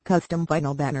custom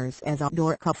vinyl banners as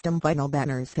outdoor. Custom vinyl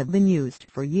banners have been used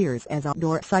for years as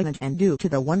outdoor signage, and due to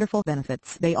the wonderful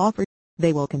benefits they offer,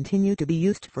 they will continue to be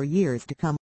used for years to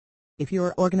come. If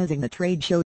you're organizing a trade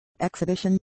show,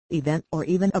 exhibition, event, or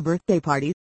even a birthday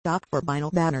party, opt for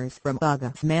vinyl banners from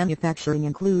August Manufacturing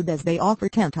include, as they offer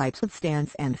 10 types of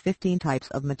stands and 15 types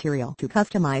of material to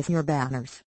customize your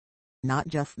banners. Not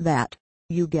just that,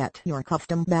 you get your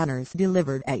custom banners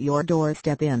delivered at your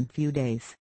doorstep in few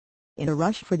days. In a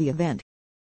rush for the event,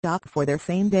 opt for their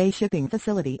same-day shipping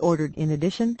facility ordered in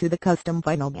addition to the custom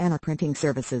vinyl banner printing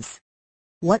services.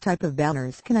 What type of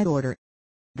banners can I order?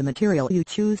 The material you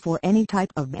choose for any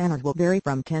type of banner will vary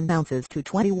from 10 ounces to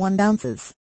 21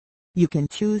 ounces. You can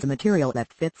choose a material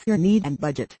that fits your need and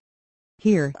budget.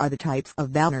 Here are the types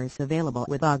of banners available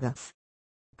with August.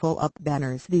 Pull-up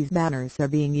banners. These banners are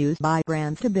being used by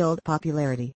brands to build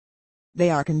popularity. They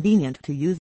are convenient to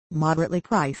use, moderately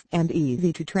priced, and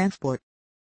easy to transport.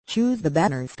 Choose the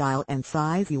banner style and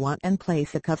size you want and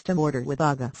place a custom order with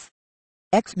August.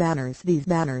 X banners. These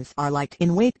banners are light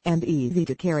in weight and easy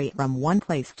to carry from one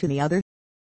place to the other,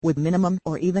 with minimum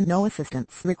or even no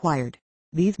assistance required.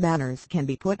 These banners can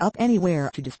be put up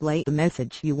anywhere to display the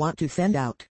message you want to send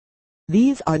out.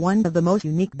 These are one of the most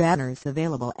unique banners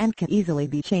available and can easily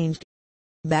be changed.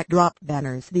 Backdrop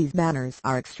banners. These banners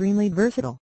are extremely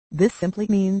versatile. This simply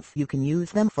means you can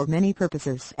use them for many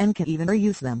purposes and can even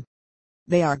reuse them.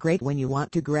 They are great when you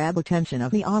want to grab attention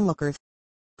of the onlookers.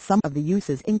 Some of the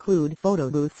uses include photo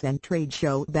booths and trade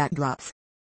show backdrops.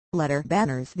 Letter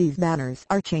banners. These banners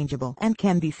are changeable and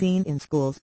can be seen in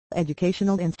schools,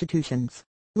 educational institutions,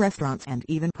 restaurants, and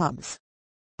even pubs.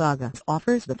 August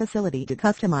offers the facility to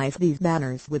customize these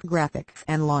banners with graphics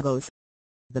and logos.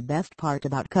 The best part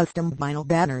about custom vinyl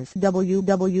banners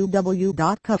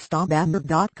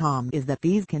www.custombanner.com is that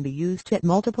these can be used at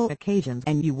multiple occasions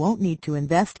and you won't need to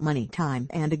invest money time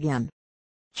and again.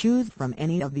 Choose from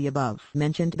any of the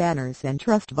above-mentioned banners and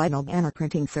trust vinyl banner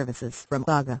printing services from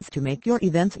August to make your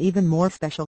events even more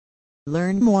special.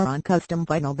 Learn more on custom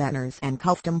vinyl banners and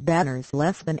custom banners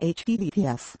less than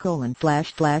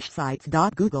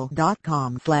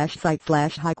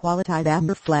https://sites.google.com/site/high quality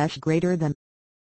banner greater than